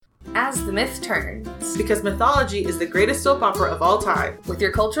As the Myth Turns. Because mythology is the greatest soap opera of all time. With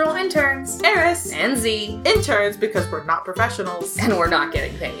your cultural interns, Eris and Z. Interns because we're not professionals. And we're not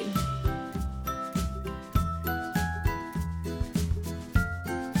getting paid.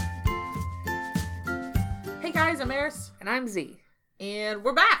 Hey guys, I'm Eris. And I'm Z. And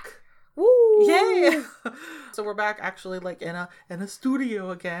we're back. Woo! Yay! So we're back actually like in a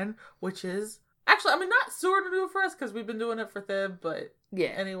studio again, which is actually, I mean, not sort of new for us because we've been doing it for Thib, but Yeah.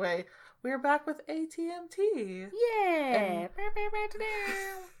 anyway, we're back with ATMT. Yeah.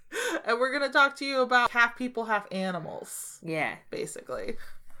 And we're going to talk to you about half people, half animals. Yeah. Basically.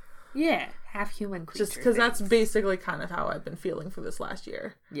 Yeah. Half human creature. Just because that's basically kind of how I've been feeling for this last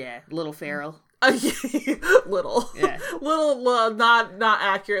year. Yeah. Little feral. Little. Yeah. Little, not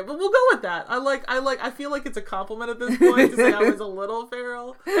accurate, but we'll go with that. I feel like it's a compliment at this point to say I was a little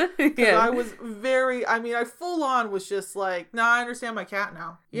feral. Yeah. I was I full on was just like, nah, I understand my cat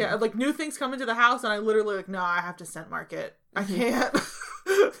now. Yeah, like new things come into the house and I literally like, nah, I have to scent mark it. I can't.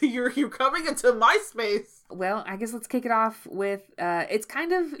 You're coming into my space. Well, I guess let's kick it off with, it's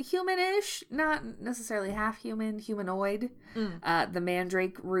kind of human-ish, not necessarily half human, humanoid. The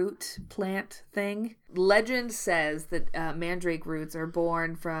mandrake root plant thing. Legend says that mandrake roots are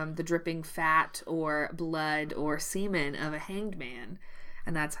born from the dripping fat or blood or semen of a hanged man.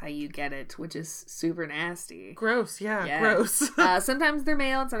 And that's how you get it, which is super nasty. Gross, yeah. Gross. Sometimes they're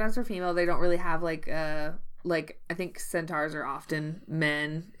male and sometimes they're female. They don't really have like I think centaurs are often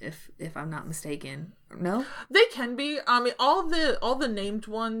men, if I'm not mistaken. No? They can be. I mean, all the named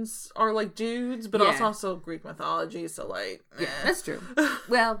ones are like dudes, but also Greek mythology, so like... Yeah, that's true.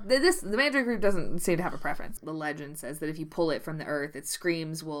 Well, the mandrake root doesn't seem to have a preference. The legend says that if you pull it from the earth, its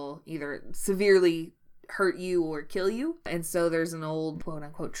screams will either severely hurt you or kill you. And so there's an old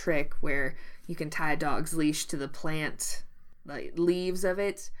quote-unquote trick where you can tie a dog's leash to the plant, like leaves of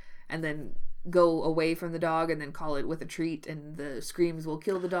it, and then go away from the dog and then call it with a treat, and the screams will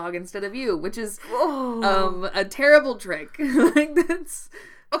kill the dog instead of you, which is a terrible trick. Like that's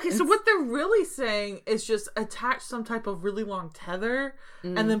okay. So what they're really saying is just attach some type of really long tether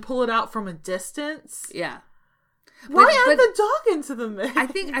and then pull it out from a distance. Yeah. Why add the dog into the mix? I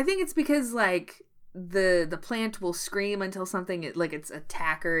think it's because like the plant will scream until something like its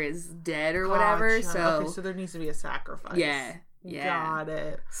attacker is dead or whatever. So so there needs to be a sacrifice. Yeah. Got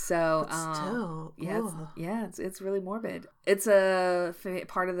it. So, still, it's really morbid. It's a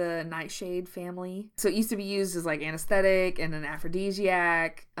part of the nightshade family. So it used to be used as like anesthetic and an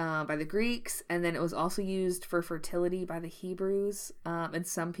aphrodisiac by the Greeks, and then it was also used for fertility by the Hebrews. And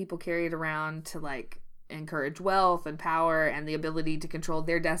some people carry it around to like encourage wealth and power and the ability to control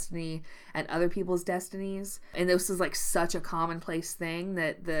their destiny and other people's destinies. And this is like such a commonplace thing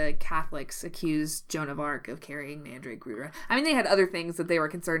that the Catholics accused Joan of Arc of carrying mandrake root. I mean, they had other things that they were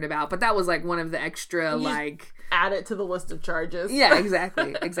concerned about, but that was like one of the extra like add it to the list of charges. Yeah,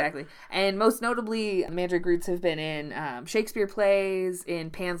 exactly. And most notably, mandrake roots have been in Shakespeare plays, in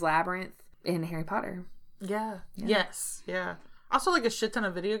Pan's Labyrinth, in Harry Potter. Yeah. Yes. Yeah. Also, like a shit ton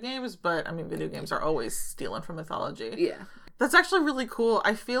of video games, but I mean, video games are always stealing from mythology. Yeah. That's actually really cool.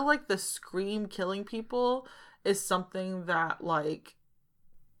 I feel like the scream killing people is something that, like,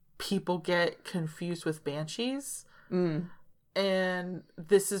 people get confused with banshees. And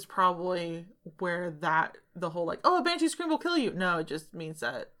this is probably where the whole, like, oh, a banshee scream will kill you. No, it just means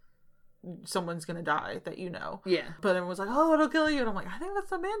that someone's gonna die that you know. Yeah. But everyone's like, oh, it'll kill you. And I'm like, I think that's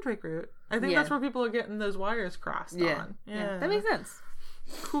the mandrake root. I think that's where people are getting those wires crossed on. Yeah. That makes sense.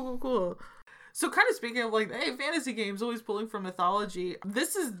 Cool. So kind of speaking of like, hey, fantasy games always pulling from mythology.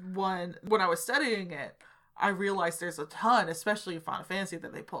 This is one, when I was studying it, I realized there's a ton, especially in Final Fantasy,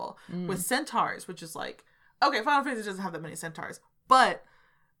 that they pull with centaurs, which is like, okay, Final Fantasy doesn't have that many centaurs, but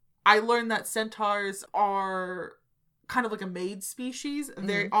I learned that centaurs are kind of like a maid species.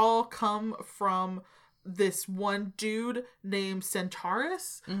 They all come from this one dude named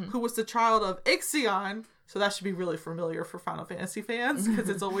Centaurus, who was the child of Ixion. So that should be really familiar for Final Fantasy fans, because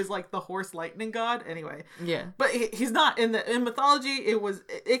it's always like the horse lightning god. Anyway. Yeah. But he's not. In mythology,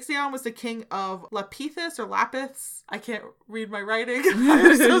 Ixion was the king of Lapithis or Lapiths. I can't read my writing.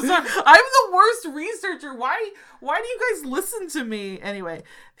 I'm so sorry. I'm the worst researcher. Why do you guys listen to me? Anyway,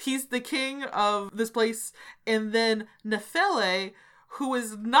 he's the king of this place. And then Nephele, who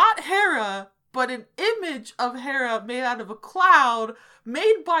is not Hera, but an image of Hera made out of a cloud,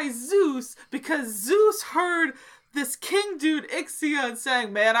 made by Zeus, because Zeus heard this king dude Ixion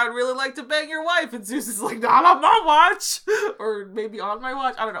saying, man, I'd really like to bang your wife. And Zeus is like, not on my watch. Or maybe on my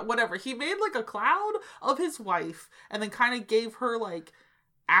watch. I don't know. Whatever. He made like a cloud of his wife and then kind of gave her like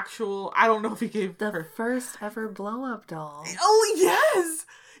actual, I don't know if he gave the her first ever blow up doll. Oh, yes.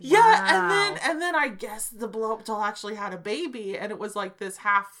 Yeah, And then I guess the blow up doll actually had a baby, and it was like this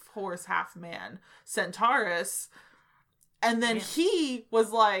half horse, half man Centaurus. And then he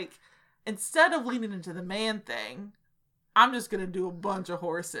was like, instead of leaning into the man thing, I'm just gonna do a bunch of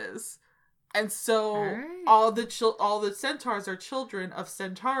horses. And so all the centaurs are children of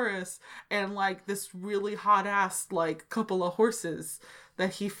Centaurus, and like this really hot ass like couple of horses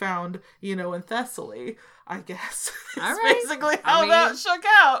that he found, you know, in Thessaly, I guess. It's basically how that shook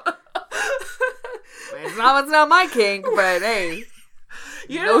out. It's not my kink, but hey,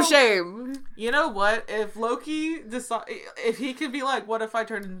 no shame. You know what? If Loki if he could be like, what if I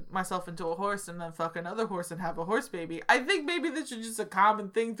turn myself into a horse and then fuck another horse and have a horse baby? I think maybe this is just a common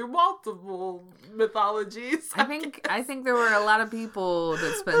thing through multiple mythologies. I think there were a lot of people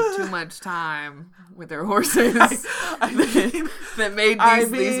that spent too much time with their horses that made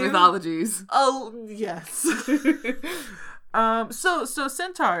these mythologies. Oh yes. So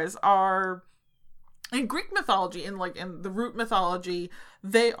centaurs are, in Greek mythology, in the root mythology,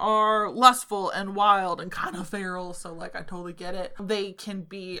 they are lustful and wild and kind of feral, so like I totally get it. They can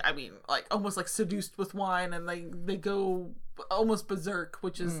be, I mean, like almost like seduced with wine, and they go almost berserk,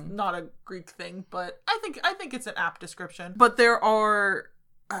 which is not a Greek thing, but I think it's an apt description. But there are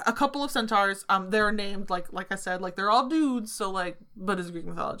a couple of centaurs, they're named like I said, like they're all dudes, so like, but it's Greek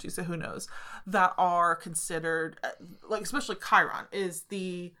mythology, so who knows, that are considered, like especially Chiron is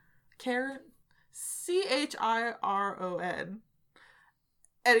the Chiron.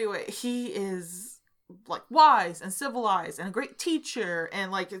 Anyway, he is like wise and civilized and a great teacher,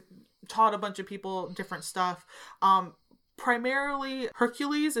 and like taught a bunch of people different stuff. Primarily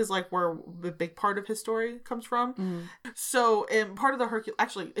Hercules is like where the big part of his story comes from. So in part of the Hercules,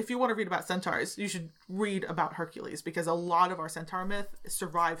 actually, if you want to read about centaurs, you should read about Hercules, because a lot of our centaur myth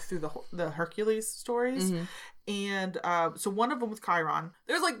survived through the Hercules stories. And so one of them with Chiron,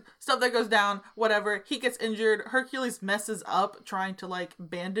 there's like stuff that goes down, whatever, he gets injured, Hercules messes up trying to like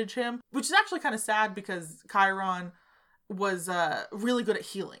bandage him, which is actually kind of sad because Chiron was really good at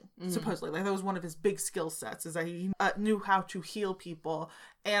healing, supposedly. Like that was one of his big skill sets, is that he knew how to heal people.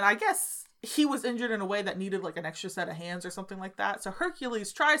 And I guess he was injured in a way that needed like an extra set of hands or something like that. So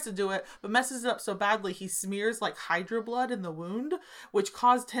Hercules tries to do it, but messes it up so badly he smears like Hydra blood in the wound, which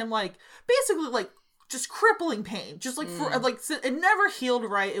caused him like basically like just crippling pain, just like for like it never healed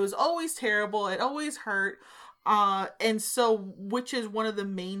right. It was always terrible. It always hurt. And so, which is one of the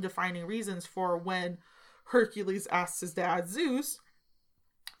main defining reasons for when Hercules asks his dad Zeus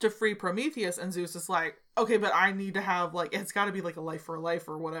to free Prometheus, and Zeus is like, okay, but I need to have like, it's got to be like a life for a life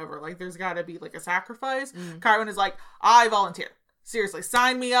or whatever. Like there's got to be like a sacrifice. Chiron is like, I volunteer. Seriously,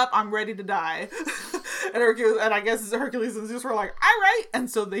 sign me up. I'm ready to die. And I guess Hercules and Zeus were like, all right. And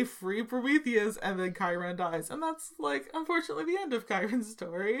so they free Prometheus, and then Chiron dies. And that's like, unfortunately, the end of Chiron's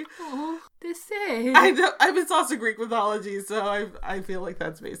story. Oh, this is. I've been sauce of Greek mythology, so I feel like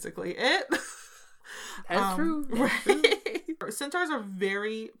that's basically it. That's true. Right. Centaurs are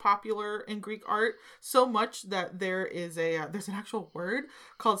very popular in Greek art, so much that there is there's an actual word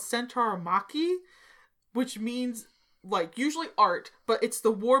called centauromachy, which means like usually art, but it's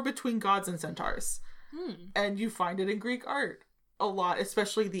the war between gods and centaurs. And you find it in Greek art a lot,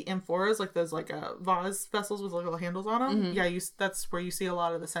 especially the amphoras, like those like vase vessels with little handles on them. Yeah, that's where you see a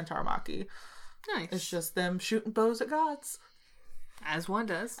lot of the centauromachy. Nice. It's just them shooting bows at gods. As one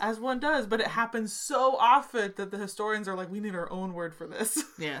does. But it happens so often that the historians are like, we need our own word for this.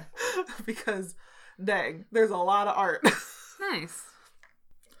 Yeah. Because, dang, there's a lot of art. Nice.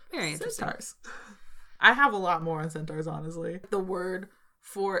 Very interesting. Centaurs. I have a lot more on centaurs, honestly. The word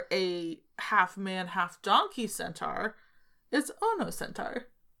for a half man, half donkey centaur is onocentaur.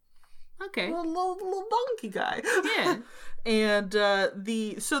 Okay. Little donkey guy. Yeah. And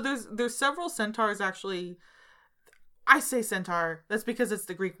so there's several centaurs actually. I say centaur. That's because it's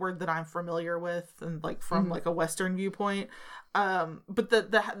the Greek word that I'm familiar with, and like from like a Western viewpoint. But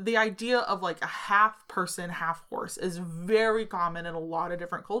the idea of like a half person, half horse is very common in a lot of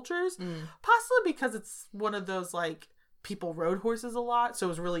different cultures. Possibly because it's one of those like people rode horses a lot, so it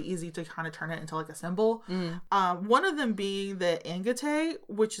was really easy to kind of turn it into like a symbol. One of them being the Angate,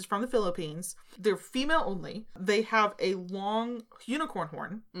 which is from the Philippines. They're female only. They have a long unicorn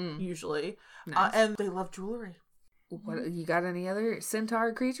horn, usually, Nice. and they love jewelry. What you got? Any other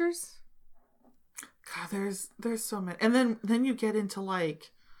centaur creatures? God, there's so many, and then you get into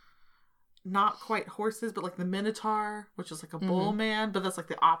like not quite horses, but like the Minotaur, which is like a bull man, but that's like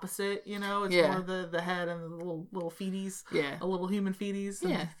the opposite. You know, it's more the head and the little feeties, a little human feeties,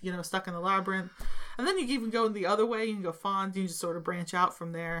 and, you know, stuck in the labyrinth. And then you can even go the other way. You can go fawns. You can just sort of branch out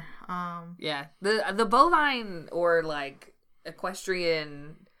from there. The bovine or like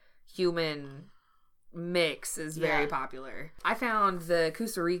equestrian human mix is very popular. I found the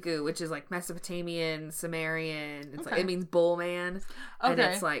Kusariku, which is like Mesopotamian, Sumerian. It's like, it means bull man. And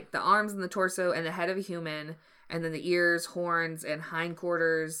it's like the arms and the torso and the head of a human, and then the ears, horns, and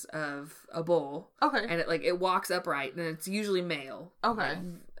hindquarters of a bull. Okay. And it walks upright, and it's usually male. Okay.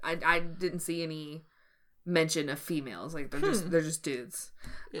 I didn't see any mention of females. Like they're just dudes.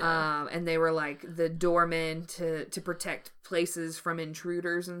 Yeah. And they were like the doormen to protect places from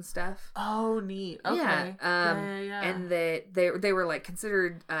intruders and stuff. Oh, neat. Okay. Yeah. And that they were like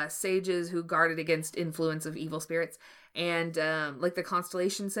considered sages who guarded against influence of evil spirits. And like the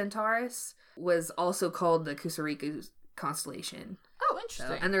constellation Centaurus was also called the Kusariku constellation. Oh,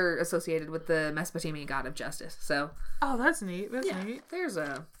 interesting. And they're associated with the Mesopotamian god of justice. So. Oh, that's neat. That's neat. There's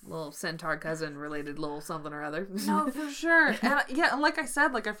a little centaur cousin related little something or other. No, for sure. And like I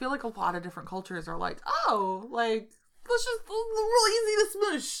said, like I feel like a lot of different cultures are like, oh, like let's just real easy to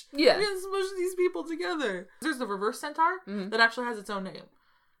smush. Yeah. We can smush these people together. There's the reverse centaur that actually has its own name.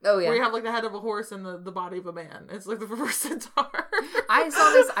 Oh yeah. Where you have like the head of a horse and the body of a man. It's like the reverse centaur. I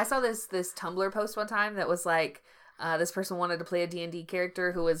saw this Tumblr post one time that was like this person wanted to play a D&D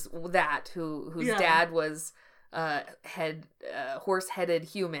character who was whose dad was horse-headed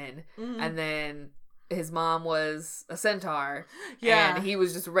human, and then his mom was a centaur, and he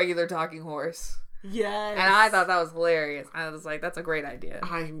was just a regular talking horse. Yes. And I thought that was hilarious. I was like, that's a great idea.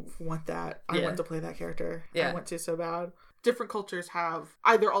 I want that. I want to play that character. Yeah. I want to so bad. Different cultures have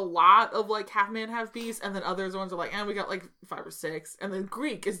either a lot of like half man, half beast, and then others ones are like, and we got like 5 or 6. And then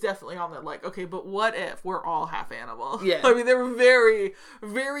Greek is definitely on that, like, okay, but what if we're all half animal? Yeah. I mean, they were very,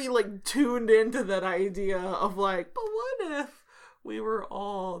 very like tuned into that idea of like, but what if we were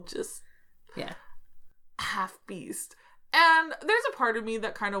all just half beast? And there's a part of me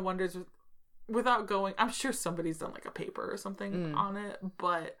that kind of wonders, without going, I'm sure somebody's done like a paper or something on it,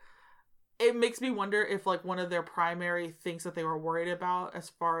 but it makes me wonder if like one of their primary things that they were worried about as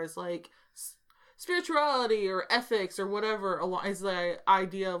far as like spirituality or ethics or whatever is the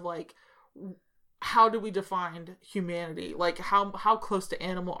idea of like, how do we define humanity? Like how close to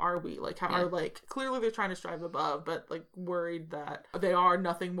animal are we? Like how are like, clearly they're trying to strive above, but like worried that they are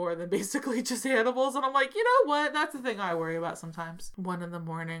nothing more than basically just animals. And I'm like, you know what? That's the thing I worry about sometimes. 1 a.m.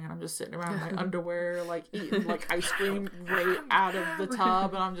 and I'm just sitting around in my underwear, like eating like ice cream right out of the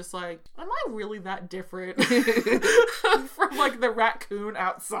tub. And I'm just like, am I really that different from like the raccoon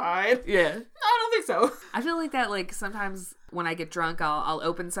outside? Yeah. I don't think so. I feel like that, like sometimes when I get drunk, I'll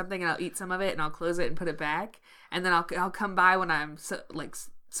open something and I'll eat some of it and I'll close it and put it back, and then I'll come by when I'm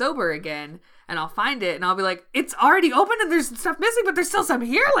sober again and I'll find it and I'll be like, it's already open and there's stuff missing, but there's still some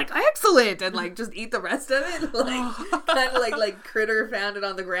here. Like, excellent, and like just eat the rest of it, like kind of like critter found it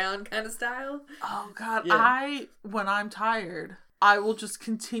on the ground kind of style. Oh God, yeah. When I'm tired, I will just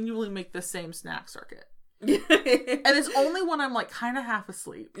continually make the same snack circuit, and it's only when I'm like kind of half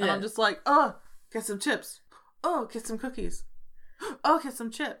asleep and I'm just like, oh, get some chips. Oh, get some cookies. Oh, get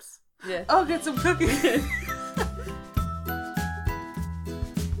some chips. Yeah. Oh, get some cookies.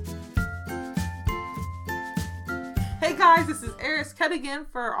 Hey guys, this is Eris Kettigan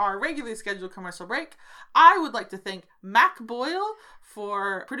for our regularly scheduled commercial break. I would like to thank Mac Boyle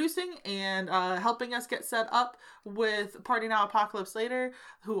for producing and helping us get set up with Party Now Apocalypse Later,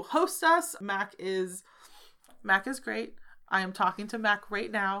 who hosts us. Mac is great. I am talking to Mac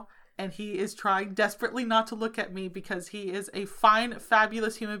right now, and he is trying desperately not to look at me because he is a fine,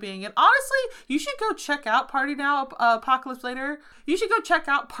 fabulous human being. And honestly, you should go check out Party Now Apocalypse Later. You should go check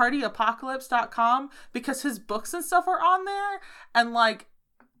out partyapocalypse.com because his books and stuff are on there. And like,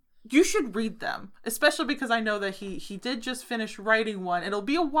 you should read them, especially because I know that he did just finish writing one. It'll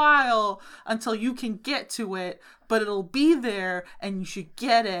be a while until you can get to it, but it'll be there and you should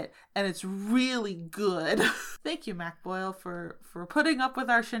get it, and it's really good. Thank you, Mac Boyle, for putting up with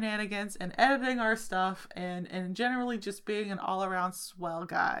our shenanigans and editing our stuff and generally just being an all-around swell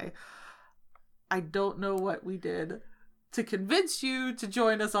guy. I don't know what we did to convince you to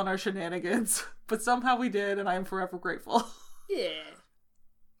join us on our shenanigans, but somehow we did, and I am forever grateful. Yeah.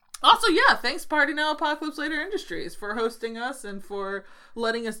 Also, yeah, thanks Party Now Apocalypse Later Industries for hosting us and for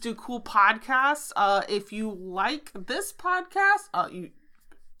letting us do cool podcasts. If you like this podcast,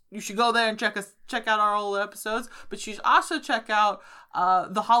 you should go there and check out our old episodes, but you should also check out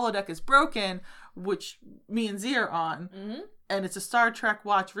The Holodeck is Broken, which me and Z are on. Mm-hmm. And it's a Star Trek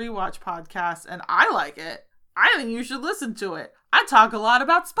watch-rewatch podcast, and I like it. I think you should listen to it. I talk a lot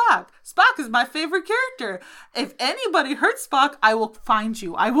about Spock. Spock is my favorite character. If anybody hurts Spock, I will find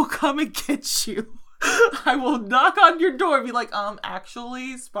you. I will come and get you. I will knock on your door and be like,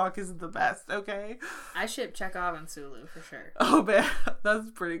 actually, Spock is the best, okay? I ship Chekhov and Sulu for sure. Oh, man.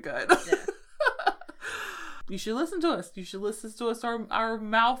 That's pretty good. Yeah. You should listen to us. You should listen to us, our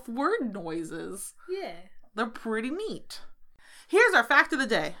mouth word noises. Yeah. They're pretty neat. Here's our fact of the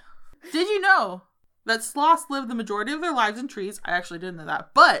day. Did you know that sloths live the majority of their lives in trees? I actually didn't know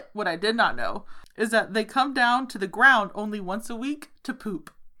that. But what I did not know is that they come down to the ground only once a week to poop.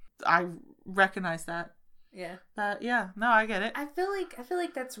 I recognize that. Yeah. No, I get it. I feel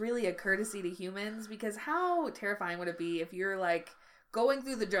like that's really a courtesy to humans, because how terrifying would it be if you're like going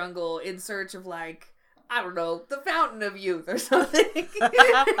through the jungle in search of like, I don't know, the fountain of youth or something.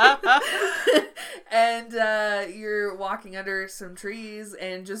 And you're walking under some trees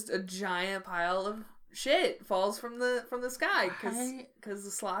and just a giant pile of shit falls from the sky because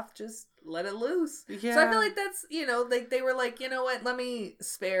the sloth just let it loose. Yeah. So I feel like that's, like they were like, you know what, let me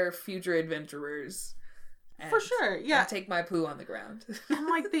spare future adventurers. For sure, yeah. And take my poo on the ground. And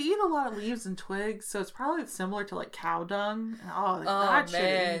like they eat a lot of leaves and twigs, so it's probably similar to like cow dung. That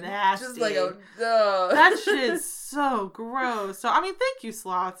shit is nasty. Just like that shit is so gross. So I mean, thank you,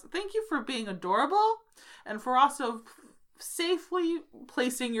 sloths. Thank you for being adorable, and for also safely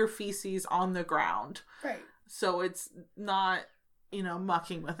placing your feces on the ground. Right. So it's not,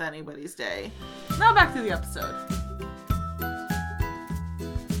 mucking with anybody's day. Now back to the episode.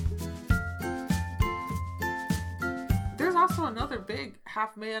 There's also another big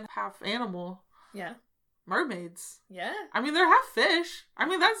half man, half animal. Yeah. Mermaids. Yeah. I mean, they're half fish. I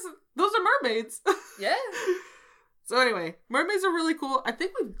mean, those are mermaids. Yeah. So anyway, mermaids are really cool. I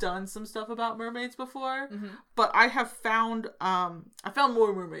think we've done some stuff about mermaids before, mm-hmm. but I have found,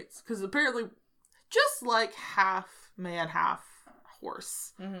 more mermaids, because apparently, just like half man, half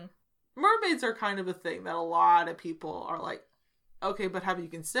horse, mm-hmm. mermaids are kind of a thing that a lot of people are like, okay, but have you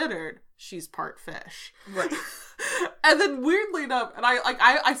considered she's part fish? Right. And then weirdly enough, and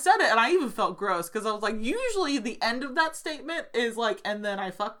I said it and I even felt gross, because I was like, usually the end of that statement is like, and then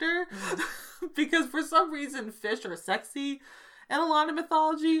I fucked her. Mm-hmm. Because for some reason fish are sexy in a lot of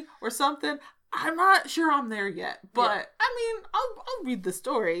mythology or something. I'm not sure I'm there yet, but yeah. I mean, I'll read the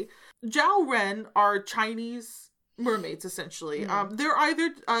story. Zhao Ren are Chinese mermaids, essentially. Mm-hmm. They're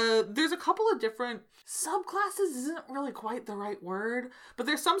either there's a couple of different subclasses, isn't really quite the right word, but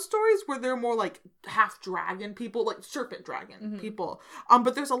there's some stories where they're more like half dragon people, like serpent dragon mm-hmm. people.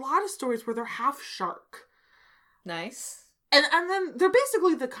 But there's a lot of stories where they're half shark. Nice. And then they're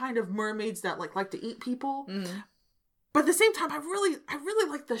basically the kind of mermaids that like to eat people. Mm-hmm. But at the same time, I really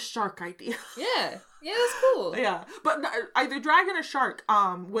like the shark idea. Yeah. Yeah, that's cool. Yeah. But either dragon or shark,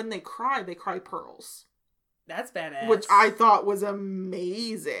 when they cry pearls. That's badass. Which I thought was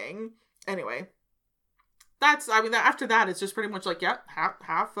amazing. Anyway. After that, it's just pretty much like, yeah,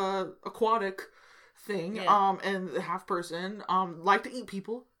 half aquatic thing, yeah. And half person, like to eat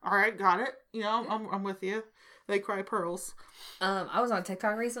people. All right, got it. Yeah. I'm with you. They cry pearls. I was on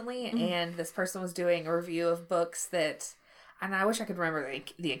TikTok recently, mm-hmm. and this person was doing a review of books that, and I wish I could remember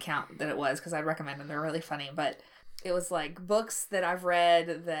the account that it was, because I'd recommend them. They're really funny, but it was like books that I've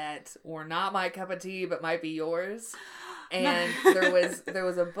read that were not my cup of tea, but might be yours. And there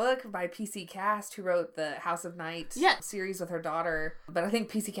was a book by PC Cast, who wrote the House of Night series with her daughter. But I think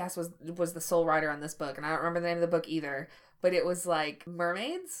PC Cast was the sole writer on this book, and I don't remember the name of the book either. But it was like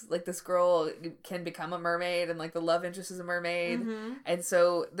mermaids. Like this girl can become a mermaid, and like the love interest is a mermaid. Mm-hmm. And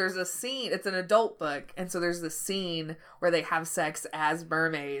so there's a scene, it's an adult book, and so there's this scene where they have sex as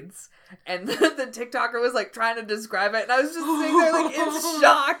mermaids. And the TikToker was like trying to describe it, and I was just sitting there like in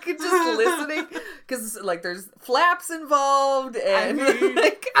shock, just listening. Because like there's flaps involved, and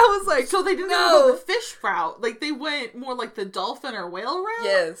like I was like, so they didn't go the fish route. Like they went more like the dolphin or whale route?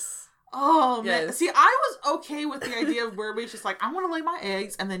 Yes. Oh, man. Yes. See, I was okay with the idea of mermaids just like, I want to lay my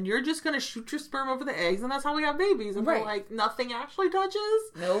eggs, and then you're just going to shoot your sperm over the eggs, and that's how we have babies. And we're like, nothing actually touches?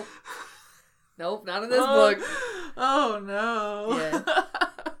 Nope. Nope, not in this book. Oh, no. Yeah.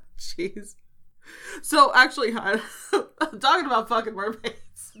 Jeez. So, actually, talking about fucking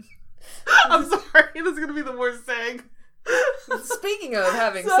mermaids. I'm sorry, this is going to be the worst thing. Speaking of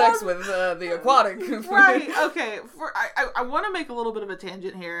having sex with the aquatic. Right, okay. I want to make a little bit of a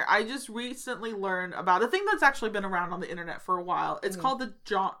tangent here. I just recently learned about a thing that's actually been around on the internet for a while. It's called the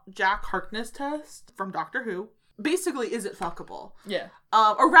Jack Harkness test from Doctor Who. Basically, is it fuckable? Yeah.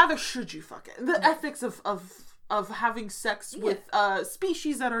 Or rather, should you fuck it? The ethics of having sex with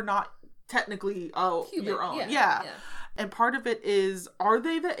species that are not technically human. Your own. Yeah. And part of it is, are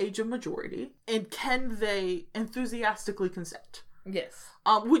they the age of majority? And can they enthusiastically consent? Yes.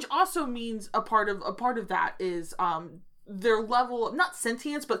 Which also means a part of that is their level of, not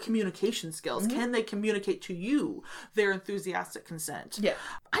sentience, but communication skills. Can they communicate to you their enthusiastic consent? Yeah.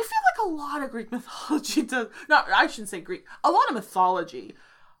 I feel like a lot of Greek mythology does, not, I shouldn't say Greek, a lot of mythology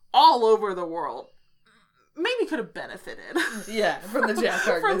all over the world maybe could have benefited. Yeah, from the Jack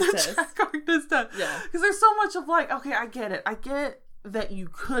Harkness test. Jack Harkness test. Yeah. Because there's so much of like, okay, I get it. I get that you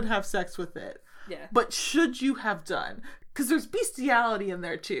could have sex with it. Yeah. But should you have done? Because there's bestiality in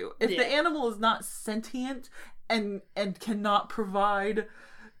there too. If the animal is not sentient and cannot provide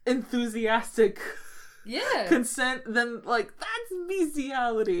enthusiastic consent, then like that's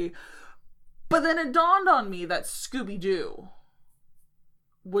bestiality. But then it dawned on me that Scooby-Doo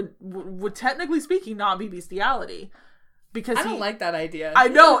would technically speaking not be bestiality, because I don't like that idea. I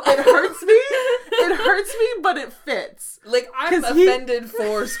know, it hurts me. It hurts me, but it fits. Like, I'm offended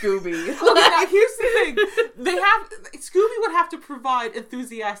for Scooby. Okay, now here's the thing: Scooby would have to provide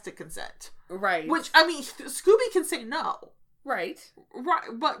enthusiastic consent, right? Which, I mean, Scooby can say no, right?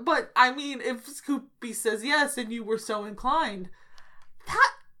 But I mean, if Scooby says yes and you were so inclined,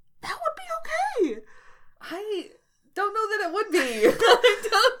 that would be okay. I don't know that it would be.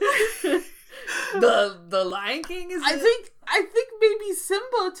 The Lion King is. I think maybe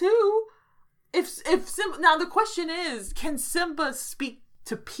Simba too. If Simba, now the question is, can Simba speak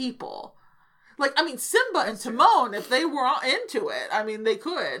to people? Like, I mean, Simba and Timon, if they were into it, I mean, they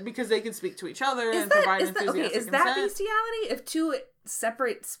could, because they can speak to each other and provide enthusiastic consent. Is that bestiality? If two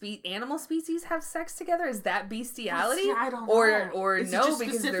separate animal species have sex together, is that bestiality? I don't know. Or is no, it just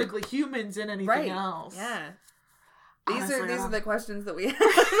because specifically humans and anything else? Yeah. Honestly, these are the questions that we have.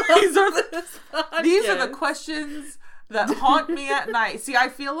 These are the questions that haunt me at night. See, I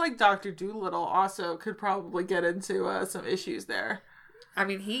feel like Dr. Dolittle also could probably get into some issues there. I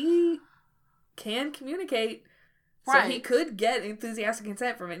mean, he can communicate, right. So he could get enthusiastic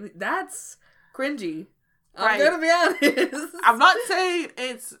consent from it. That's cringy. Right. I'm gonna be honest. I'm not saying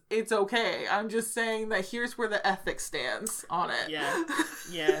it's okay. I'm just saying that here's where the ethics stands on it.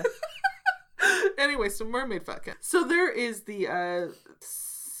 Yeah. Anyway, so mermaid fucking. So there is the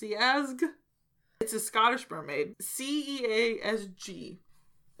Ceasg. It's a Scottish mermaid. Ceasg.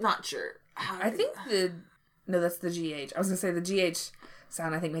 Not sure. I think that's the GH. I was gonna say the GH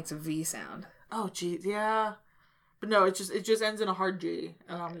sound I think makes a V sound. Oh geez, yeah. But no, it just ends in a hard G.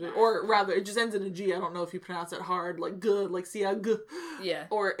 Or rather, it just ends in a G. I don't know if you pronounce it hard, like good, like Ceasg. Yeah.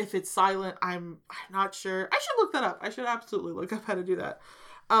 Or if it's silent, I'm not sure. I should look that up. I should absolutely look up how to do that.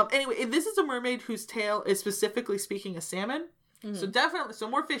 Anyway, this is a mermaid whose tail is specifically speaking a salmon. Mm. So definitely, so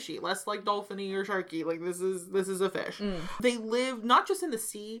more fishy, less like dolphiny or sharky. Like this is a fish. Mm. They live not just in the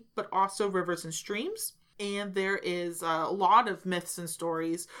sea, but also rivers and streams. And there is a lot of myths and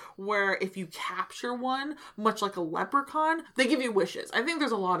stories where if you capture one, much like a leprechaun, they give you wishes. I think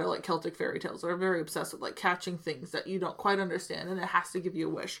there's a lot of like Celtic fairy tales that are very obsessed with like catching things that you don't quite understand, and it has to give you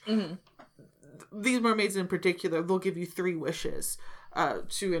a wish. Mm-hmm. These mermaids in particular, they'll give you 3 wishes.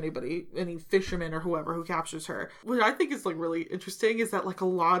 To any fisherman or whoever who captures her. What I think is like really interesting is that like a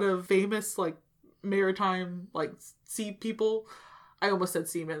lot of famous like maritime like sea people, I almost said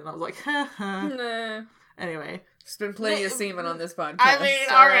seamen and I was like, nah. Anyway, there's been plenty of seamen on this podcast. I mean,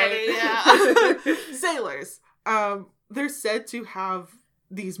 already, yeah. Sailors. They're said to have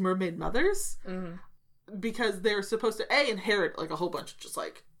these mermaid mothers because they're supposed to inherit like a whole bunch of just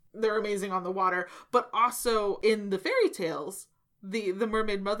like they're amazing on the water, but also in the fairy tales. The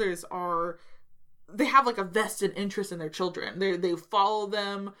mermaid mothers they have like a vested interest in their children. They follow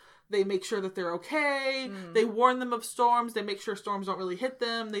them. They make sure that they're okay. They warn them of storms. They make sure storms don't really hit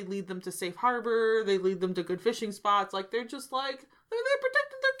them. They lead them to safe harbor. They lead them to good fishing spots. Like they're just like they're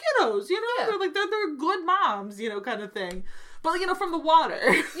protecting their kiddos, you know? Yeah. They're good moms, you know, kind of thing. But from the water.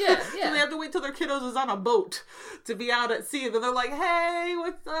 Yeah. So they have to wait till their kiddos is on a boat to be out at sea. Then they're like, hey,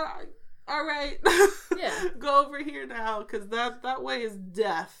 what's up? All right, yeah, go over here now, because that way is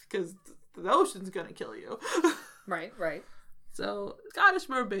death, because the ocean's gonna kill you. Right. So Scottish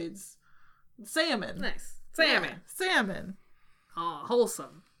mermaids, salmon, nice salmon. Oh,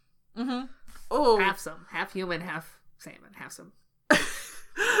 wholesome. Mm-hmm. Oh, half human, half salmon, half some.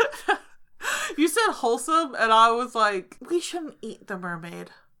 You said wholesome, and I was like, we shouldn't eat the mermaid.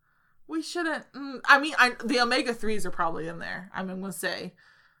 We shouldn't. I mean, the omega-3s are probably in there. I'm gonna say.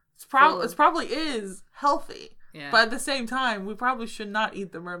 It probably is healthy, but at the same time, we probably should not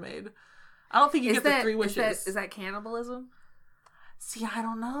eat the mermaid. I don't think you get the 3 wishes. Is that cannibalism? See, I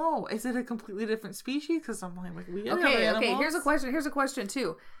don't know. Is it a completely different species? Because I'm like we eat okay. Animals. Here's a question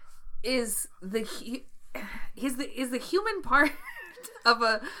too. Is the human part of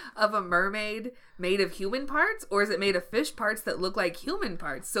a mermaid made of human parts, or is it made of fish parts that look like human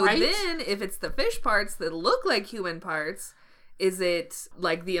parts? So Right? then, if it's the fish parts that look like human parts, is it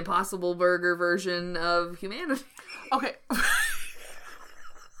like the Impossible Burger version of humanity? Okay.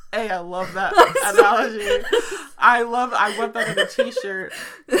 Hey, I love that analogy. I want that in a t-shirt.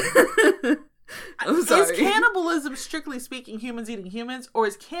 I'm sorry. Is cannibalism, strictly speaking, humans eating humans, or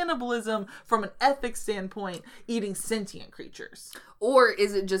is cannibalism, from an ethics standpoint, eating sentient creatures? Or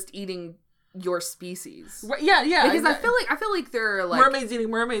is it just eating your species? Right, yeah. Because I feel like there are like mermaids eating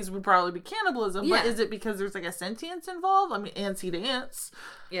mermaids would probably be cannibalism, but Yeah. is it because there's like a sentience involved? I mean, ants eat ants.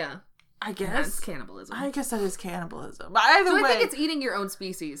 yeah, I that's guess. cannibalism. I guess that is cannibalism. But either So way, I think it's eating your own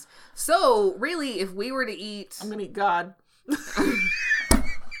species. So really, if we were to eat, I'm gonna eat God.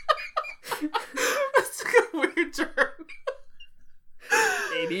 That's a weird turn.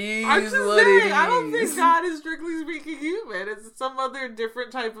 I'm just saying, I don't think God is strictly speaking human. It's some other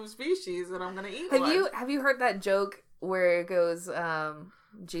different type of species, and I'm gonna eat one. Have you heard that joke where it goes,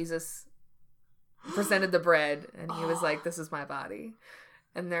 Jesus presented the bread and he was like, "This is my body,"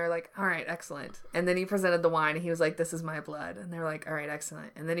 and they're like, "All right, excellent." And then he presented the wine and he was like, "This is my blood," and they're like, "All right,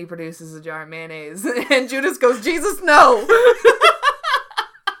 excellent." And then he produces a jar of mayonnaise and Judas goes, "Jesus, no."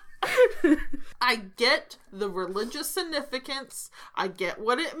 I get the religious significance. I get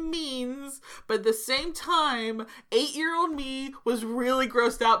what it means. But at the same time, 8-year-old me was really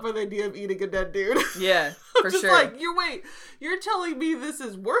grossed out by the idea of eating a dead dude. Yeah, for Just sure. like, you're telling me this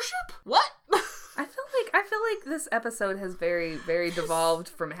is worship? What? I feel like this episode has very, very devolved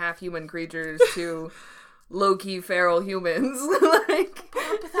from half human creatures to low-key feral humans. Like,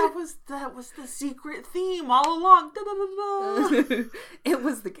 But that was the secret theme all along. Da-da-da-da. it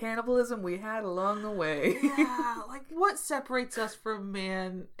was the cannibalism we had along the way. Yeah, like what separates us from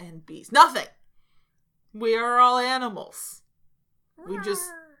man and beast? Nothing. We are all animals. We just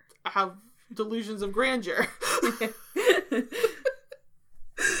have delusions of grandeur.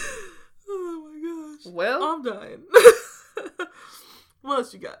 Oh my gosh. Well, I'm dying. What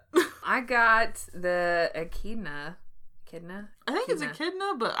else you got? I got the echidna. Echidna? I think it's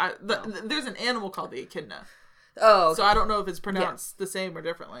echidna, but there's an animal called the echidna. Oh, okay. So I don't know if it's pronounced the same or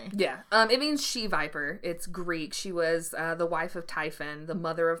differently. Yeah. It means she-viper. It's Greek. She was the wife of Typhon, the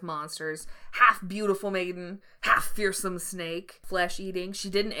mother of monsters, half beautiful maiden, half fearsome snake, flesh-eating. She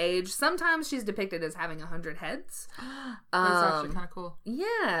didn't age. Sometimes she's depicted as having 100 heads. That's actually kind of cool.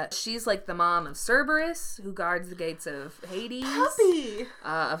 Yeah. She's like the mom of Cerberus, who guards the gates of Hades. Puppy!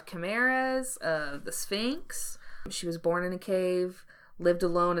 Of Chimeras, of the Sphinx. She was born in a cave, lived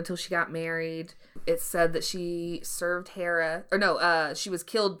alone until she got married. It's said that she served Hera, she was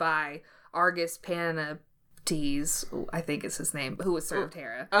killed by Argus Panaetes, I think is his name, who was served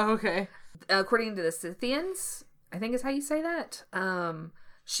Hera. Oh, okay. According to the Scythians, I think is how you say that,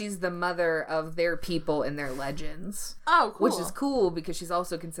 she's the mother of their people and their legends. Oh, cool. Which is cool because she's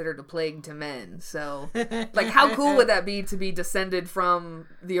also considered a plague to men. So, like, how cool would that be to be descended from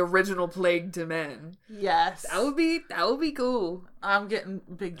the original plague to men? Yes. That would be cool. I'm getting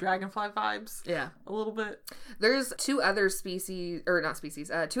big dragonfly vibes. Yeah. A little bit. There's two other two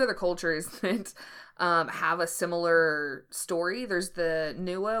other cultures that have a similar story. There's the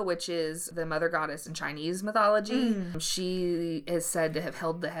Nua, which is the mother goddess in Chinese mythology. She is said to have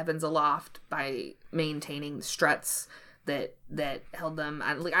held the heavens aloft by maintaining struts that held them.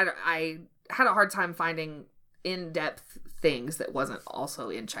 I had a hard time finding in-depth things that wasn't also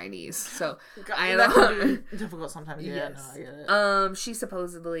in Chinese. So that can be difficult sometimes. Yeah, yes. no, I get it. She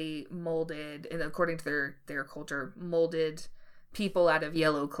supposedly molded, and according to their culture, molded people out of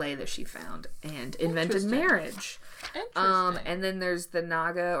yellow clay that she found and invented marriage. Interesting. And then there's the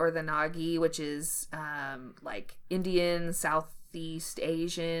Naga or the Nagi, which is like Indian, Southeast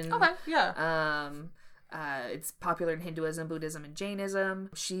Asian. Okay, yeah. It's popular in Hinduism, Buddhism, and Jainism.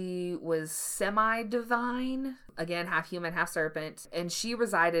 She was semi-divine, again, half human, half serpent, and she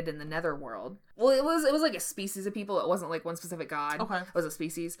resided in the netherworld. Well, it was like a species of people. It wasn't like one specific god. Okay. It was a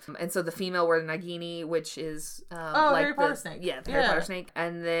species. And so the female were the Nagini, which is like Harry Potter snake. Yeah, the Harry Potter snake.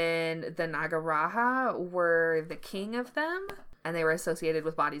 And then the Nagaraja were the king of them. And they were associated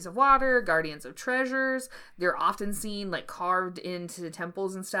with bodies of water, guardians of treasures. They're often seen like carved into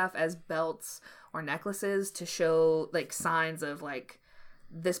temples and stuff as belts or necklaces to show like signs of like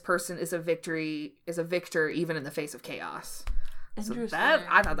this person is a victor even in the face of chaos. Interesting. So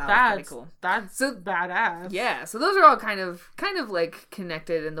I thought that was pretty cool. That's so badass. Yeah, so those are all kind of like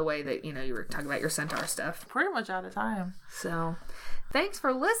connected in the way that, you know, you were talking about your centaur stuff. Pretty much out of time. So, thanks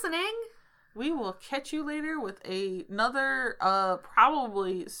for listening. We will catch you later with another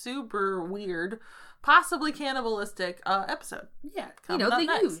probably super weird possibly cannibalistic episode. Yeah, Coming up the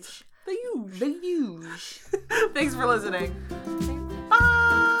next. huge. The huge. The huge. Thanks for listening. Bye.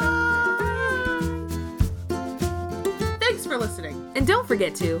 Thanks for listening. And don't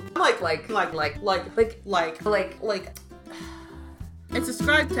forget to Like, and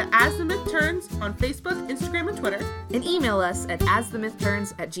subscribe to As the Myth Turns on Facebook, Instagram, and Twitter. and email us at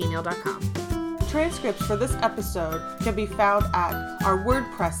asthemythturns@gmail.com. Transcripts for this episode can be found at our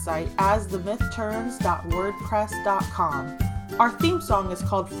WordPress site, asthemythturns.wordpress.com. Our theme song is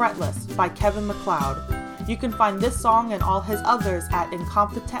called Fretless by Kevin MacLeod. You can find this song and all his others at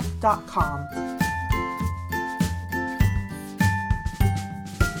incompetech.com.